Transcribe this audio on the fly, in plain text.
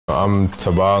I'm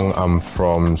Thabang. I'm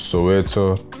from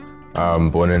Soweto. I'm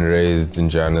born and raised in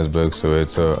Johannesburg,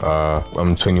 Soweto.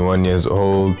 I'm 21 years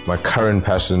old. My current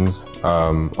passions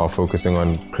are focusing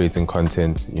on creating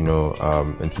content,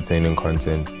 entertaining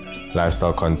content,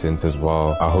 lifestyle content as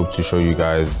well. I hope to show you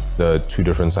guys the two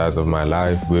different sides of my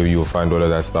life, where you'll find all of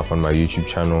that stuff on my YouTube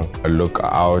channel. Look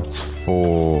out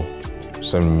for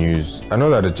some news. I know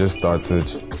that it just started.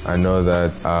 I know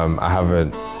that I have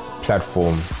a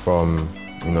platform from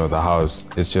the house.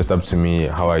 It's just up to me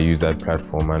how I use that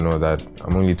platform. I know that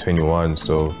I'm only 21,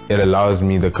 so it allows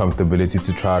me the comfortability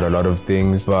to try out a lot of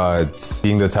things, but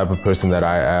being the type of person that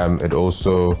I am, it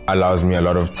also allows me a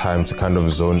lot of time to kind of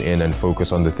zone in and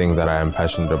focus on the things that I am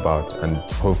passionate about. And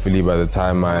hopefully by the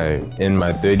time I'm in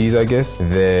my 30s, I guess,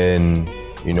 then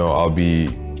I'll be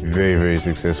very, very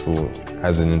successful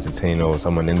as an entertainer or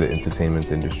someone in the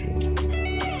entertainment industry.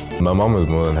 My mom was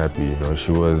more than happy.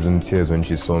 She was in tears when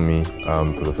she saw me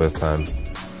for the first time.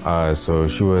 So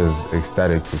she was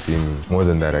ecstatic to see me, more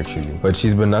than that actually. But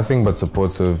she's been nothing but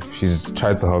supportive. She's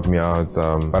tried to help me out,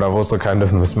 but I've also kind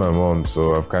of missed my mom.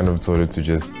 So I've kind of told her to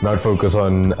just not focus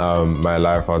on my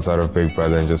life outside of Big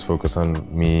Brother and just focus on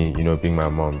me, being my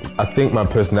mom. I think my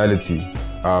personality,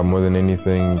 more than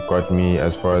anything, got me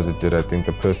as far as it did. I think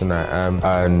the person I am,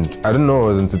 and I didn't know it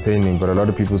was entertaining, but a lot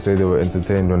of people say they were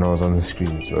entertained when I was on the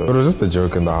screen. So it was just a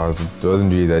joke in the house. It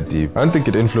wasn't really that deep. I don't think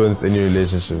it influenced any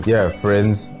relationship. Yeah,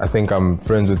 friends. I think I'm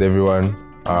friends with everyone,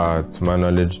 to my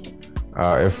knowledge.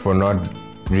 If we're not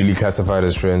really classified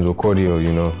as friends, we're cordial,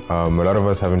 A lot of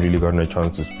us haven't really gotten a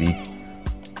chance to speak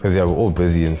because we're all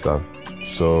busy and stuff.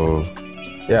 So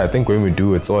yeah, I think when we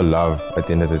do, it's all love at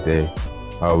the end of the day.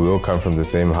 We all come from the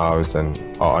same house and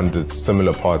are on the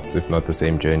similar paths, if not the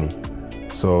same journey.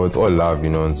 So it's all love,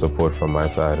 and support from my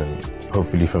side and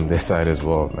hopefully from their side as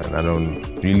well, man. I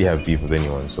don't really have beef with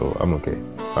anyone, so I'm okay.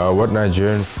 What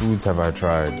Nigerian foods have I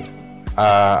tried?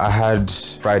 I had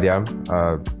fried yam,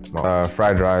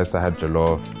 fried rice, I had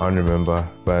jollof, I don't remember.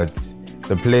 But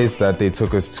the place that they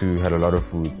took us to had a lot of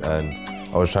food, and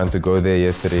I was trying to go there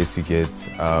yesterday to get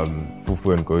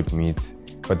fufu and goat meat.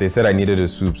 But they said I needed a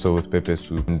soup, so with pepper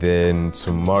soup. And then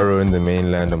tomorrow in the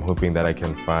mainland, I'm hoping that I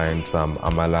can find some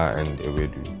amala and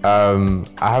ewedu.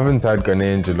 I haven't had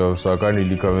Ghanaian jollof, so I can't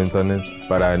really comment on it.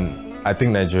 But I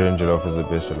think Nigerian jollof is the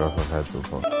best jollof I've had so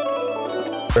far.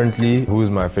 Currently, who's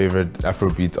my favorite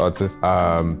Afrobeat artist?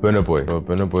 Burna Boy. So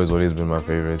Burna Boy has always been my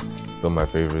favorite, still my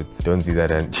favorite. Don't see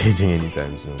that changing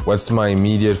anytime soon. What's my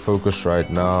immediate focus right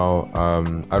now?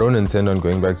 I don't intend on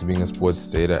going back to being a sports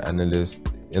data analyst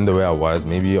in the way I was,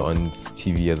 maybe on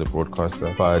TV as a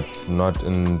broadcaster, but not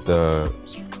in the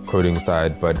coding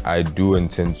side. But I do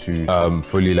intend to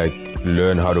fully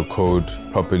learn how to code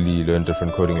properly, learn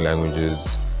different coding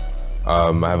languages.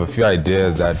 I have a few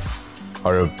ideas that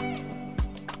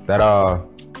are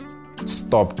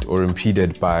stopped or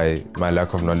impeded by my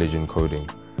lack of knowledge in coding.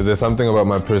 Because there's something about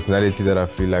my personality that I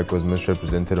feel like was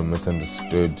misrepresented or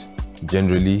misunderstood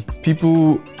generally.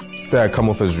 People say I come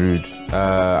off as rude.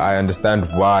 I understand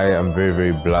why I'm very,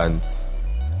 very blunt,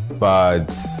 but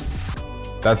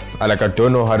I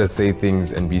don't know how to say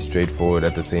things and be straightforward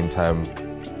at the same time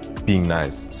being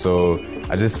nice. So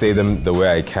I just say them the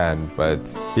way I can.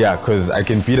 But yeah, because I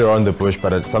can beat around the bush,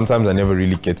 but sometimes I never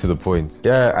really get to the point.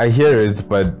 Yeah, I hear it,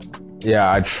 but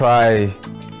yeah, I try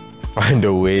find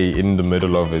a way in the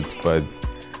middle of it. But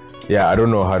yeah, I don't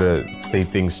know how to say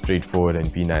things straightforward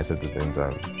and be nice at the same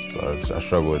time. So I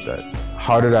struggle with that.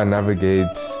 How did I navigate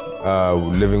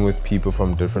living with people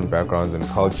from different backgrounds and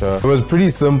culture? It was pretty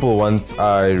simple once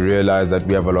I realized that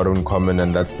we have a lot in common,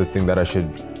 and that's the thing that I should,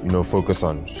 focus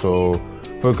on. So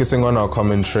focusing on our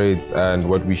common traits and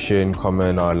what we share in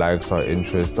common, our likes, our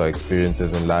interests, our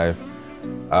experiences in life.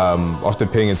 After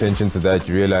paying attention to that,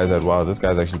 you realize that, wow, this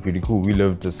guy's actually pretty cool. We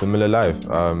lived a similar life.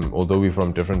 Although we're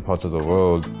from different parts of the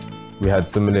world, we had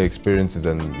similar experiences,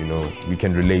 and we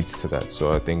can relate to that.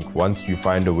 So I think once you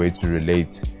find a way to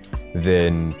relate,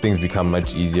 then things become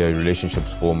much easier.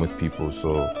 Relationships form with people,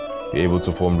 so you're able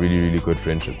to form really, really good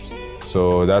friendships.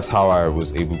 So that's how I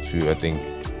was able to, I think,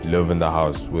 live in the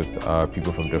house with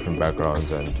people from different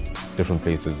backgrounds and different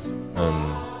places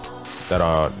that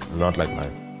are not like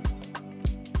mine.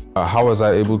 How was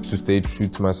I able to stay true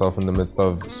to myself in the midst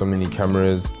of so many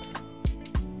cameras?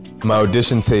 My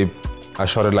audition tape, I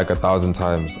shot it 1,000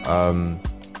 times.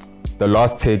 The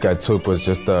last take I took was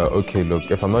just okay,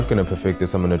 look, if I'm not gonna perfect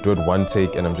this, I'm gonna do it one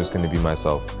take and I'm just gonna be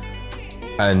myself.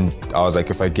 And I was like,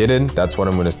 if I get in, that's what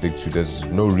I'm gonna stick to. There's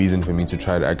no reason for me to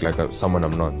try to act like someone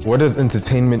I'm not. What does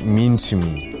entertainment mean to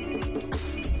me?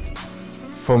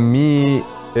 For me,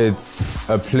 it's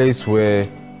a place where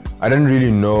I didn't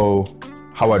really know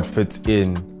how I'd fit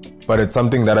in but it's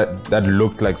something that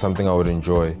looked like something I would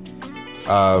enjoy.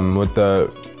 With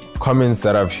the comments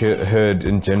that I've heard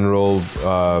in general,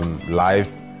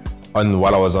 live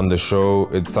while I was on the show,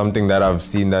 it's something that I've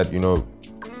seen that, you know,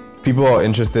 people are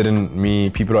interested in me,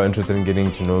 people are interested in getting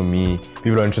to know me,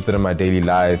 people are interested in my daily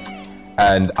life,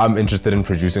 and I'm interested in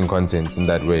producing content in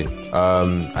that way.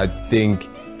 I think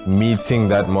meeting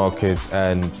that market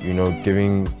and, you know,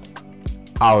 giving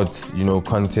out, you know,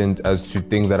 content as to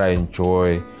things that I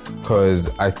enjoy, because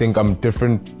I think I'm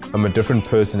a different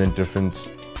person and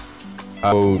different.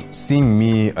 So seeing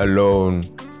me alone,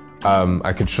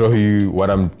 I could show you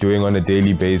what I'm doing on a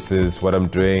daily basis, what I'm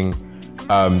doing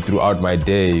throughout my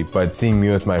day, but seeing me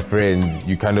with my friends,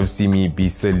 you kind of see me be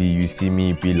silly, you see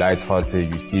me be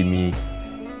lighthearted, you see me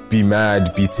be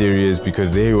mad, be serious,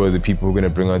 because they were the people who are going to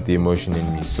bring out the emotion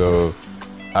in me. So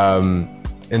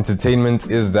entertainment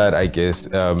is that, I guess.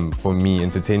 For me,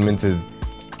 entertainment is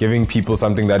giving people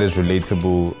something that is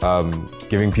relatable,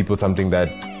 giving people something that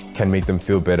can make them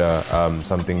feel better,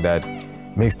 something that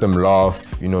makes them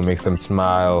laugh, you know, makes them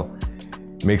smile,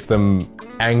 makes them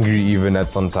angry even at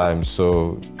some times.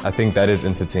 So I think that is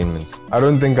entertainment. I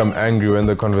don't think I'm angry when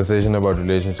the conversation about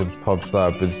relationships pops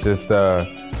up. It's just a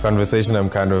conversation I'm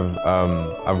kind of,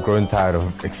 I've grown tired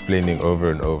of explaining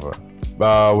over and over.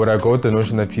 Would I go with the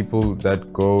notion that people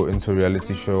that go into a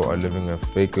reality show are living a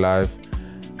fake life?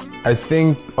 I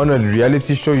think on a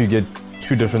reality show you get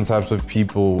two different types of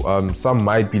people. Some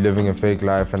might be living a fake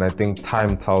life, and I think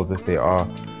time tells if they are,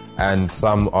 and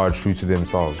some are true to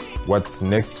themselves. What's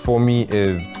next for me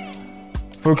is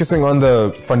focusing on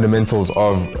the fundamentals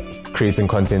of creating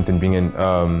content and being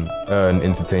an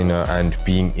entertainer and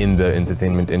being in the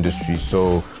entertainment industry.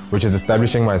 So, which is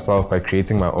establishing myself by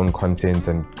creating my own content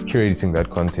and curating that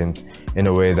content in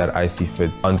a way that I see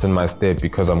fit onto my step,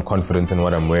 because I'm confident in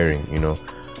what I'm wearing, you know.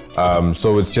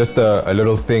 So it's just a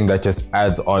little thing that just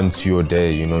adds on to your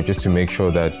day, you know, just to make sure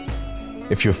that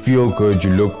if you feel good,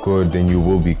 you look good, then you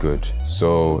will be good.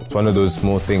 So it's one of those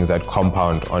small things that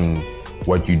compound on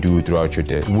what you do throughout your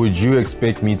day. Would you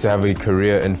expect me to have a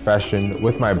career in fashion?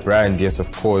 With my brand, yes, of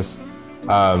course.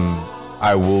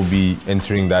 I will be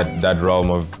entering that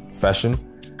realm of fashion.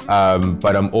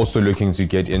 But I'm also looking to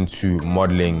get into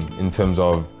modeling in terms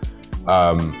of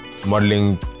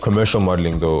modeling, commercial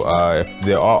modeling though. If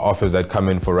there are offers that come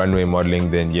in for runway modeling,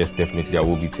 then yes, definitely I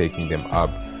will be taking them up.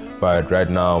 But right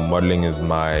now, modeling is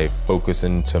my focus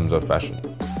in terms of fashion.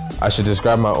 I should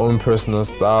describe my own personal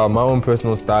style. My own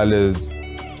personal style is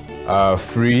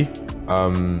free,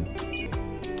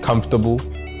 comfortable,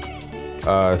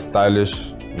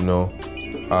 stylish, you know,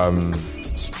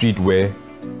 streetwear.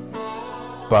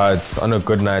 But on a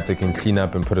good night, I can clean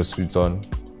up and put a suit on.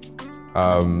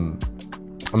 I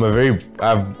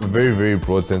have a very, very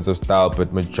broad sense of style,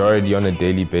 but majority on a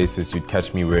daily basis, you'd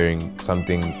catch me wearing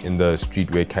something in the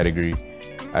streetwear category.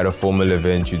 At a formal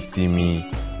event, you'd see me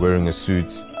wearing a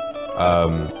suit.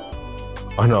 On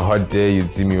a hot day, you'd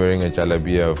see me wearing a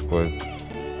jalabia, of course,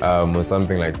 or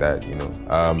something like that, you know.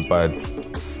 But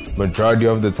majority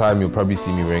of the time, you'll probably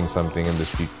see me wearing something in the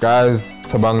street. Guys,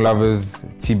 Thabang lovers,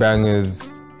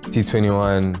 T-bangers,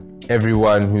 T21,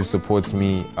 everyone who supports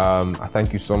me, I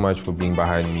thank you so much for being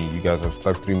behind me. You guys have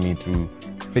stuck through me through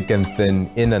thick and thin,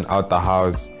 in and out the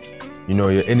house. You know,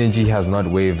 your energy has not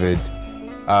wavered.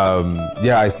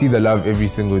 Yeah, I see the love every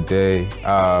single day.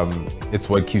 It's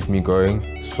what keeps me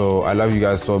going. So I love you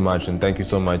guys so much, and thank you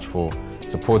so much for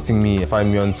supporting me. Find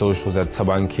me on socials at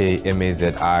Thabang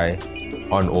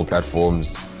Mazi on all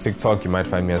platforms. TikTok, you might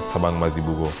find me as Thabang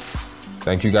Mazibuko.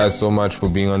 Thank you guys so much for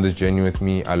being on this journey with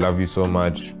me. I love you so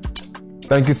much.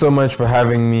 Thank you so much for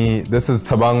having me. This is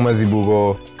Thabang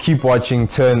Mazibuko. Keep watching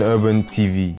Turn Urban TV.